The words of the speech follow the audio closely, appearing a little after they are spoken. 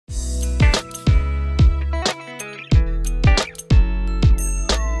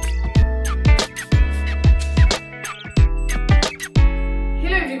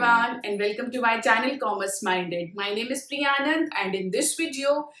welcome to my channel Commerce Minded. My name is Priya Anand and in this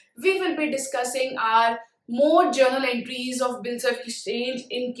video we will be discussing our more journal entries of bills of exchange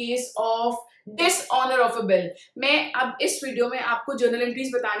in case of dishonor of a bill. मैं अब इस video में आपको journal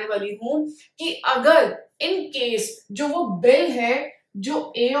entries बताने वाली हूँ कि अगर इन केस जो वो बिल है जो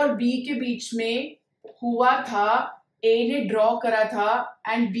A और B के बीच में हुआ था, A ने ड्रॉ करा था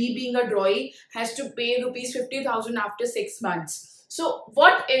and B being a drawee has to pay rupees 50,000 after 6 months. So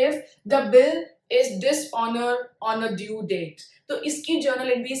what if the bill is dishonor on a due date? तो इसकी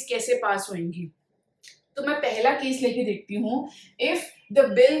जर्नल एंट्रीज कैसे पास होंगी? तो मैं पहला केस लेके देखती हूँ. If the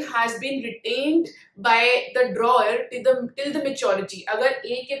bill has been retained by the drawer till the maturity, अगर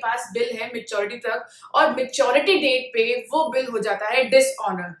A के पास बिल है मेच्योरिटी तक और मेच्योरिटी डेट पे वो बिल हो जाता है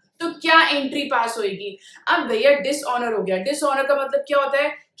डिसऑनर, तो क्या एंट्री पास होएगी? अब भैया डिसऑनर हो गया. डिसऑनर का मतलब क्या होता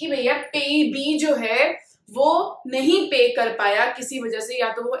है कि भैया पे बी जो है वो नहीं पे कर पाया किसी वजह से, या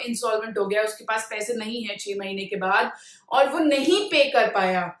तो वो इंसॉल्वेंट हो गया, उसके पास पैसे नहीं है 6 महीने के बाद और वो नहीं पे कर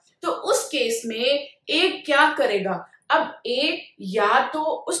पाया. तो उस केस में ए क्या करेगा? अब ए या तो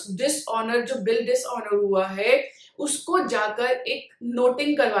उस डिसऑनर जो बिल डिसऑनर हुआ है उसको जाकर एक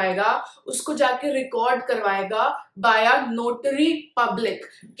नोटिंग करवाएगा, उसको जाकर रिकॉर्ड करवाएगा बाया नोटरी पब्लिक.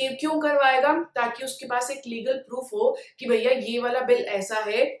 क्यों करवाएगा? ताकि उसके पास एक लीगल प्रूफ हो कि भैया ये वाला बिल ऐसा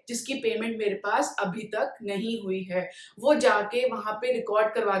है जिसकी पेमेंट मेरे पास अभी तक नहीं हुई है. वो जाके वहां पे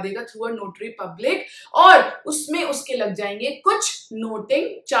रिकॉर्ड करवा देगा थ्रू अ नोटरी पब्लिक और उसमें उसके लग जाएंगे कुछ नोटिंग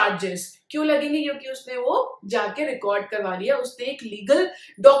चार्जेस. क्यों लगेंगे? क्योंकि उसने वो जाके रिकॉर्ड करवा लिया, उसने एक लीगल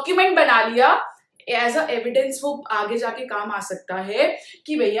डॉक्यूमेंट बना लिया एज अ एविडेंस. वो आगे जाके काम आ सकता है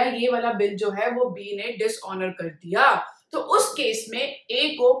कि भैया ये वाला बिल जो है वो बी ने डिसऑनर कर दिया. तो उस केस में ए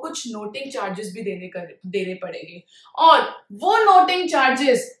को कुछ नोटिंग चार्जेस भी देने पड़ेंगे. और वो नोटिंग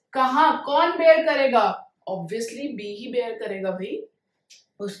चार्जेस कौन बेयर करेगा? ऑब्वियसली बी ही बेयर करेगा भाई.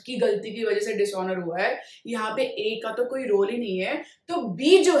 उसकी गलती की वजह से डिसऑनर हुआ है, यहाँ पे ए का तो कोई रोल ही नहीं है, तो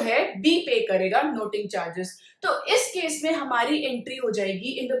बी जो है बी पे करेगा नोटिंग चार्जेस. तो इस केस में हमारी एंट्री हो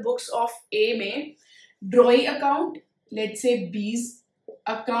जाएगी इन द बुक्स ऑफ ए में ड्रॉई अकाउंट, लेट्स से बीज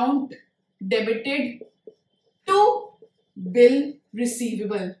account debited to bill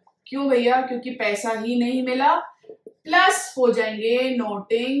receivable. क्यों भैया? क्योंकि पैसा ही नहीं मिला, प्लस हो जाएंगे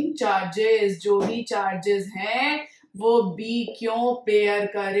नोटिंग चार्जेस. जो भी चार्जेस हैं वो बी क्यों बेयर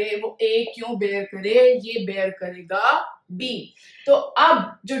करे, वो ए क्यों बेयर करे? ये बेयर करेगा बी. तो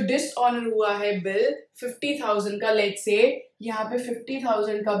अब जो डिसऑनर हुआ है बिल 50,000 का, लेट्स से यहाँ पे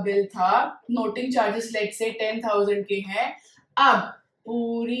 50,000 का बिल था, नोटिंग चार्जेस लेट्स से 10,000 के हैं. अब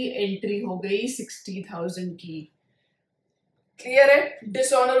पूरी एंट्री हो गई 60,000 की. क्लियर है?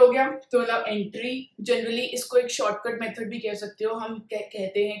 डिसऑनर हो गया तो मतलब एंट्री, जनरली इसको एक शॉर्टकट मेथड भी कह सकते हो. हम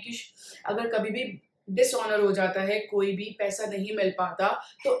कहते हैं कि अगर कभी भी डिसऑनर हो जाता है, कोई भी पैसा नहीं मिल पाता,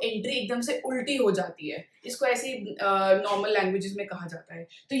 तो एंट्री एकदम से उल्टी हो जाती है. इसको ऐसे नॉर्मल लैंग्वेजेस में कहा जाता है.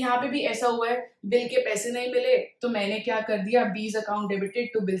 तो यहाँ पे भी ऐसा हुआ है, बिल के पैसे नहीं मिले तो मैंने क्या कर दिया, बीज account debited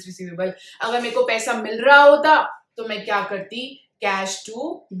to bills receivable. अगर मेरे को पैसा मिल रहा होता तो मैं क्या करती, कैश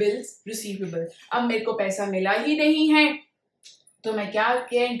टू बिल्स रिसीवेबल. अब मेरे को पैसा मिला ही नहीं है तो मैं क्या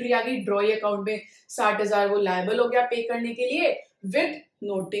एंट्री आ गई ड्रॉई अकाउंट में, 60,000 वो लायबल हो गया पे करने के लिए विद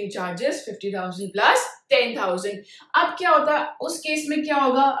नोटिंग चार्जेस 50,000 प्लस 10,000. अब क्या होता उस केस में? क्या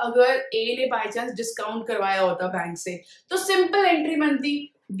होगा अगर ए ने बाय चांस डिस्काउंट करवाया होता बैंक से, तो सिंपल एंट्री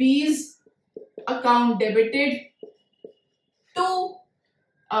बनती बीज अकाउंट डेबिटेड टू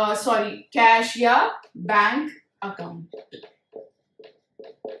कैश या बैंक अकाउंट.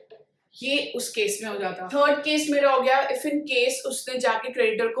 ये उस केस में हो जाता. थर्ड केस मेरा हो गया, इफ इन केस उसने जाके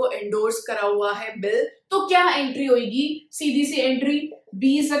क्रेडिटर को एंडोर्स करा हुआ है बिल, तो क्या एंट्री होगी? सीधी सी एंट्री,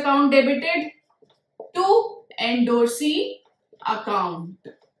 बीज account debited to endorsee account.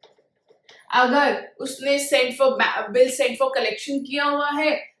 अगर उसने बिल सेंड फॉर कलेक्शन किया हुआ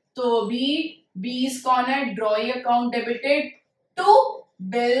है तो भी बीज कौन है? ड्रॉई account debited to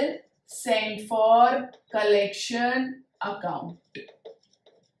bill send for collection account.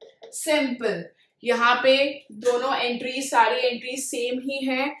 Simple. यहाँ पे दोनों एंट्रीज, सारी एंट्रीज सेम ही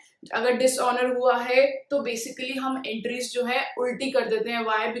है. अगर डिसऑनर हुआ है तो बेसिकली हम एंट्रीज जो है उल्टी कर देते हैं.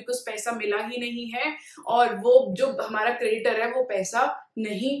 वाई? बिकॉज पैसा मिला ही नहीं है और वो जो हमारा क्रेडिटर है वो पैसा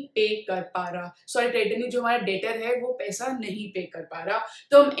नहीं पे कर पा रहा. क्रेडिटर नहीं, जो हमारा डेटर है वो पैसा नहीं पे कर पा रहा.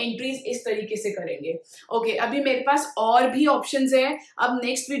 तो हम एंट्रीज इस तरीके से करेंगे. ओके, अभी मेरे पास और भी ऑप्शंस हैं. अब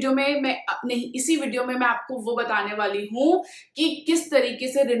नेक्स्ट वीडियो में इसी वीडियो में मैं आपको वो बताने वाली हूँ कि किस तरीके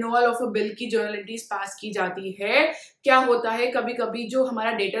से रिन्यूअल ऑफ अ बिल की जर्नल एंट्रीज पास की जाती है. क्या होता है, कभी कभी जो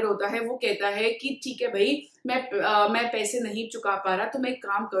हमारा डेटर होता है वो कहता है कि ठीक है भाई मैं पैसे नहीं चुका पा रहा, तुम एक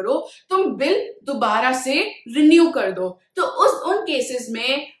काम करो, तुम बिल दोबारा से रिन्यू कर दो। तो उन केसेस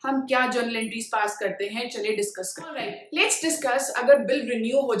में हम क्या जर्नल एंट्रीज पास करते हैं, चलिए डिस्कस करते हैं। लेट्स डिस्कस, अगर बिल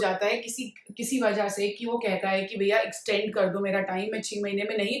रिन्यू हो जाता है किसी वजह से कि वो कहता है कि भैया एक्सटेंड कर दो मेरा टाइम, मैं 6 महीने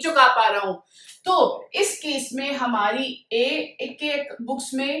में नहीं चुका पा रहा हूं, तो इस केस में हमारी ए के बुक्स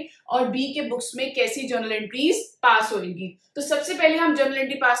में और बी के बुक्स में कैसी जर्नल एंट्रीज पास होंगी। तो सबसे पहले हम जर्नल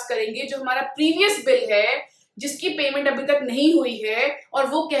एंट्री पास करेंगे जो हमारा प्रीवियस बिल है जिसकी पेमेंट अभी तक नहीं हुई है और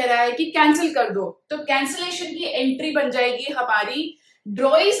वो कह रहा है कि कैंसिल कर दो। तो कैंसिलेशन की एंट्री बन जाएगी हमारी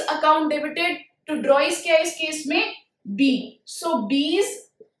ड्रॉइज अकाउंट डेबिटेड। तो ड्रॉइज क्या है इस केस में, बी। सो बीज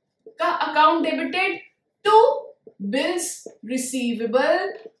का account debited to bills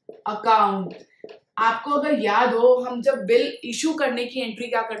receivable account. आपको अगर याद हो, हम जब बिल इशू करने की एंट्री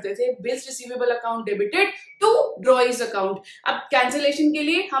क्या करते थे, bills receivable account debited to ड्रॉइज account. अब कैंसिलेशन के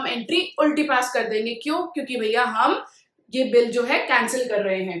लिए हम एंट्री उल्टी पास कर देंगे, क्यों? क्योंकि भैया हम ये बिल जो है कैंसिल कर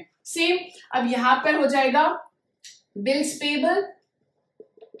रहे हैं। सेम अब यहां पर हो जाएगा bills payable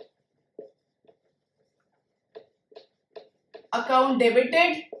account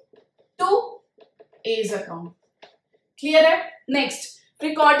debited to as account. Clear है? Next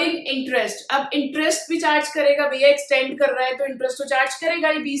recording interest. अब इंटरेस्ट भी चार्ज करेगा भैया, एक्सटेंड कर रहा है तो इंटरेस्ट तो चार्ज करेगा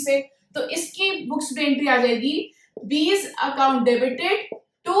ही बी से। तो इसकी बुक्स में एंट्री आ जाएगी बीज account debited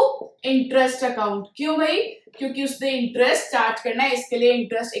to interest account. क्यों भाई? क्योंकि उसने इंटरेस्ट चार्ज करना है, इसके लिए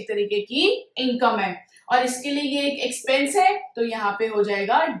इंटरेस्ट एक तरीके की इनकम है और इसके लिए ये एक एक्सपेंस है, तो यहाँ पे हो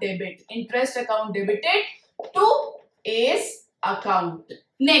जाएगा debit, interest account debited to as account.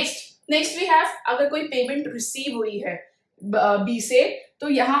 Next we have, अगर कोई पेमेंट रिसीव हुई है बी से, तो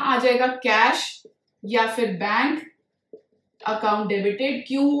यहां आ जाएगा कैश या फिर बैंक अकाउंट डेबिटेड।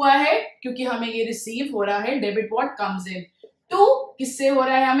 क्यों हुआ है? क्योंकि हमें ये रिसीव हो रहा है, debit what comes in to, किससे हो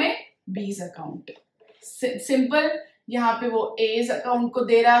रहा है हमें, बीज अकाउंट। सिंपल, यहाँ पे वो एज अकाउंट को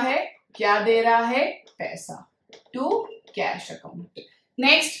दे रहा है, क्या दे रहा है, पैसा, टू कैश अकाउंट।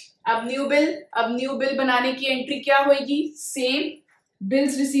 नेक्स्ट अब न्यू बिल बनाने की एंट्री क्या होगी, same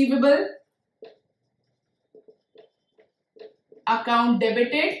bills receivable account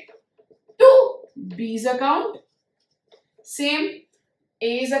debited to बीज account, same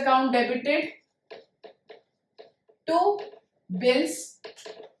as account debited to bills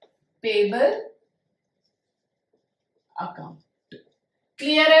payable account.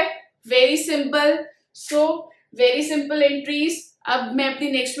 Clear है? Very simple. So very simple entries. अब मैं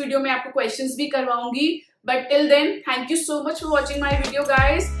अपनी नेक्स्ट वीडियो में आपको क्वेश्चंस भी करवाऊंगी, but till then, thank you so much for watching my video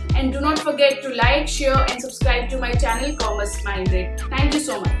guys, and do not forget to like, share and subscribe to my channel Commerce Minded. Thank you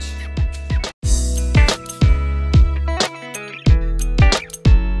so much.